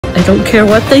I don't care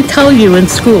what they tell you in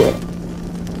school.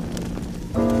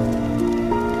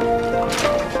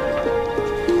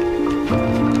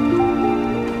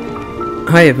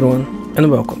 Hi everyone, and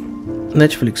welcome.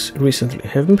 Netflix recently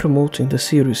have been promoting the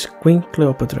series Queen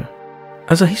Cleopatra.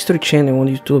 As a history channel on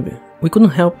YouTube, we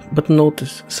couldn't help but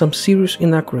notice some serious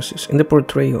inaccuracies in the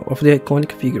portrayal of the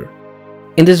iconic figure.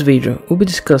 In this video, we'll be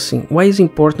discussing why it's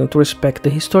important to respect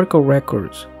the historical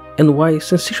records and why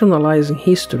sensationalizing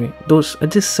history does a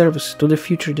disservice to the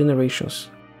future generations.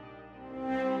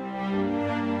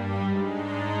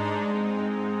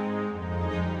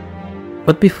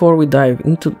 But before we dive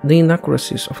into the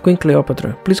inaccuracies of Queen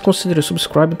Cleopatra, please consider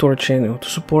subscribing to our channel to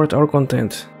support our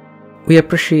content. We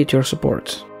appreciate your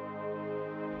support.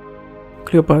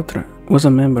 Cleopatra was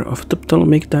a member of the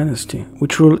Ptolemaic dynasty,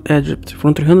 which ruled Egypt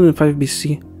from 305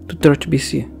 BC to 30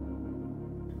 BC.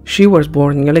 She was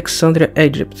born in Alexandria,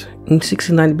 Egypt in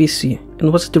 69 BC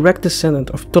and was a direct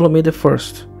descendant of Ptolemy I,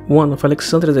 one of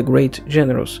Alexander the Great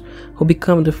generals who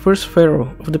became the first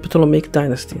pharaoh of the Ptolemaic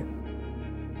dynasty.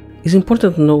 It's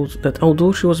important to note that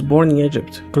although she was born in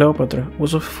Egypt, Cleopatra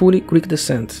was of fully Greek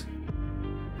descent.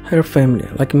 Her family,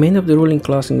 like many of the ruling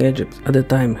class in Egypt at the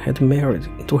time, had married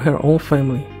into her own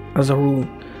family as a rule,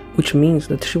 which means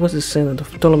that she was descendant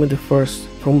of Ptolemy I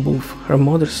from both her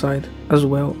mother's side as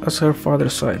well as her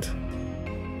father's side.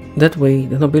 That way,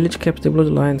 the nobility kept the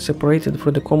bloodline separated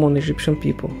from the common Egyptian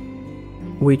people,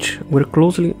 which were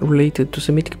closely related to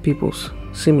Semitic peoples,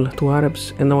 similar to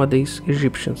Arabs and nowadays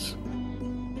Egyptians.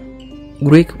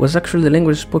 Greek was actually the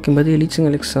language spoken by the elites in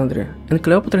Alexandria, and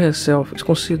Cleopatra herself is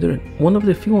considered one of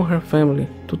the few in her family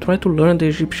to try to learn the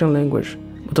Egyptian language,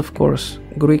 but of course,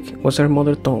 Greek was her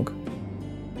mother tongue.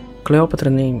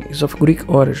 Cleopatra's name is of Greek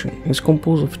origin and is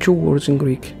composed of two words in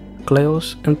Greek,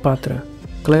 Kleos and Patra.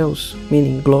 Kleos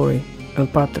meaning glory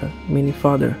and Patra meaning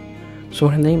father, so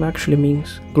her name actually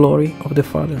means glory of the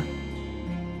father.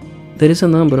 There is a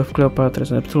number of Cleopatras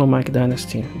in the Ptolemaic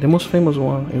dynasty. The most famous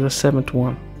one is the seventh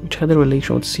one, which had a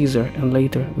relation with Caesar and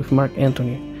later with Mark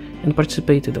Antony, and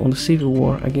participated on the civil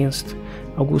war against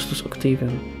Augustus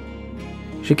Octavian.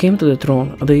 She came to the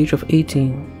throne at the age of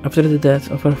 18 after the death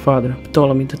of her father,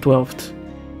 Ptolemy XII.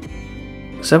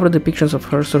 Several depictions of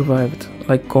her survived,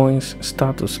 like coins,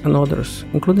 statues, and others,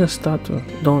 including a statue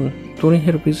done during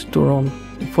her visit to Rome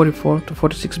in 44 to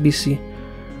 46 BC,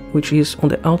 which is on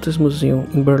the Altes Museum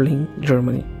in Berlin,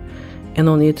 Germany, and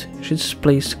on it she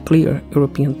displays clear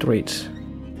European traits.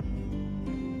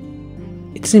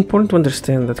 It is important to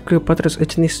understand that Cleopatra's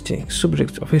ethnicity is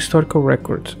subject of historical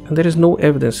record, and there is no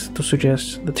evidence to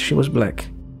suggest that she was black.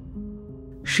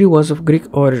 She was of Greek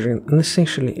origin and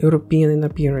essentially European in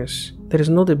appearance. There is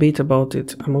no debate about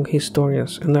it among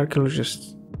historians and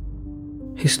archaeologists.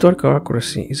 Historical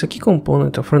accuracy is a key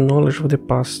component of our knowledge of the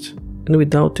past, and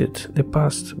without it, the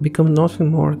past becomes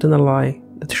nothing more than a lie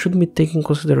that should be taken into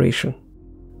consideration.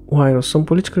 While some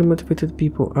politically motivated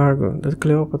people argue that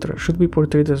Cleopatra should be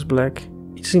portrayed as black,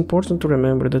 it is important to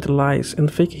remember that lies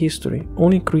and fake history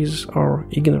only increases our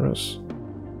ignorance.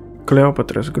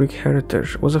 Cleopatra's Greek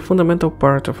heritage was a fundamental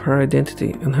part of her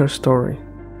identity and her story.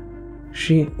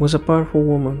 She was a powerful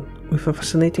woman with a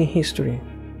fascinating history,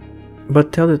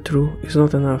 but tell the truth is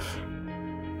not enough.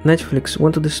 Netflix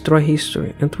want to destroy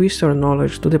history and twist our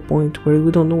knowledge to the point where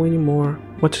we don't know anymore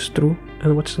what's true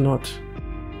and what's not.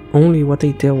 Only what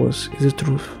they tell us is the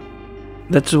truth.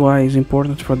 That's why it's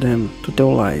important for them to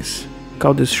tell lies.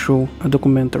 Call this show a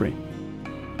documentary.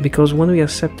 Because when we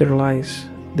accept their lies,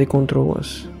 they control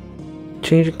us.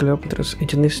 Changing Cleopatra's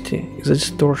ethnicity is a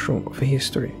distortion of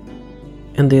history,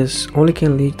 and this only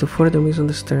can lead to further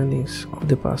misunderstandings of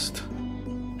the past.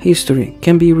 History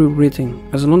can be rewritten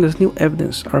as long as new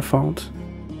evidence are found.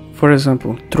 For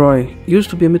example, Troy used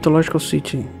to be a mythological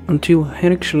city until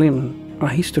Heinrich Schliemann, a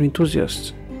history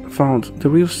enthusiast, found the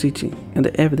real city and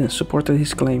the evidence supported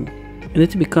his claim, and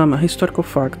it became a historical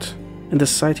fact, and the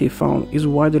site he found is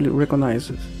widely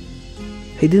recognized.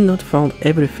 He did not find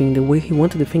everything the way he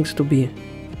wanted the things to be,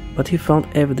 but he found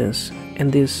evidence,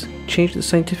 and this changed the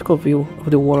scientific view of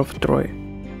the War of Troy.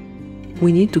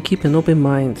 We need to keep an open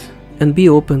mind and be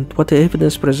open to what the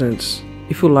evidence presents.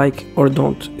 If you like or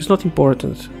don't, it's not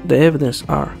important, the evidence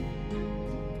are.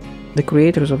 The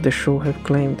creators of the show have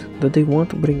claimed that they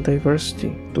want to bring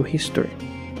diversity to history.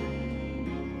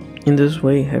 In this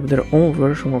way, have their own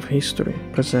version of history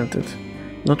presented,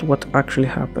 not what actually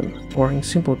happened, or in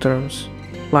simple terms,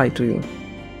 lie to you.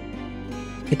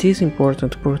 It is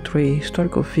important to portray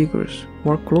historical figures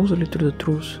more closely to the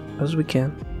truth as we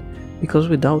can, because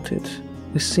without it,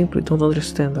 we simply don't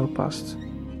understand our past.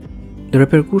 The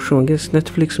repercussion against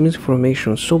Netflix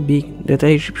misinformation was so big that an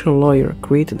Egyptian lawyer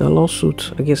created a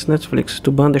lawsuit against Netflix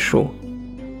to ban the show.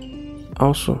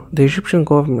 Also, the Egyptian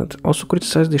government also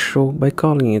criticized the show by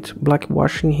calling it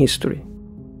blackwashing history.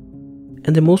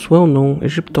 And the most well-known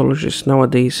Egyptologist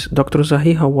nowadays, Dr.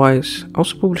 Zahi Hawass,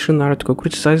 also published an article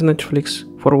criticizing Netflix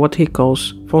for what he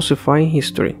calls falsifying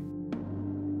history.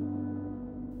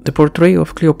 The portrayal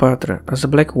of Cleopatra as a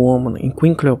black woman in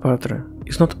Queen Cleopatra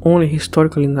is not only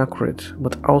historically inaccurate,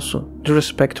 but also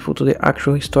disrespectful to the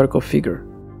actual historical figure.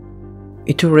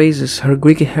 It erases her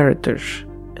Greek heritage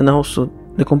and also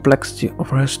the complexity of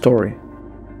her story.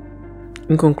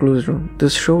 In conclusion,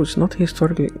 this show is not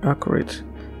historically accurate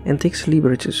and takes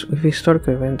liberties with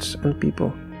historical events and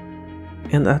people,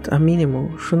 and at a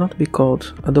minimum should not be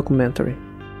called a documentary.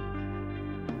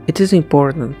 It is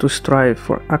important to strive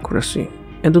for accuracy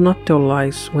and do not tell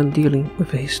lies when dealing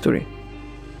with history.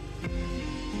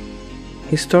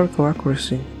 Historical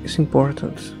accuracy is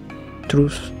important.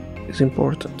 Truth is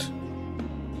important.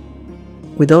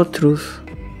 Without truth,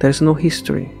 there is no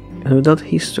history, and without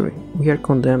history, we are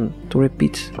condemned to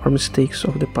repeat our mistakes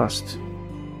of the past.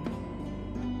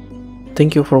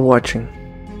 Thank you for watching.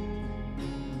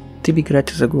 Tibi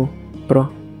grátis ago, pro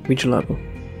Vigilabo.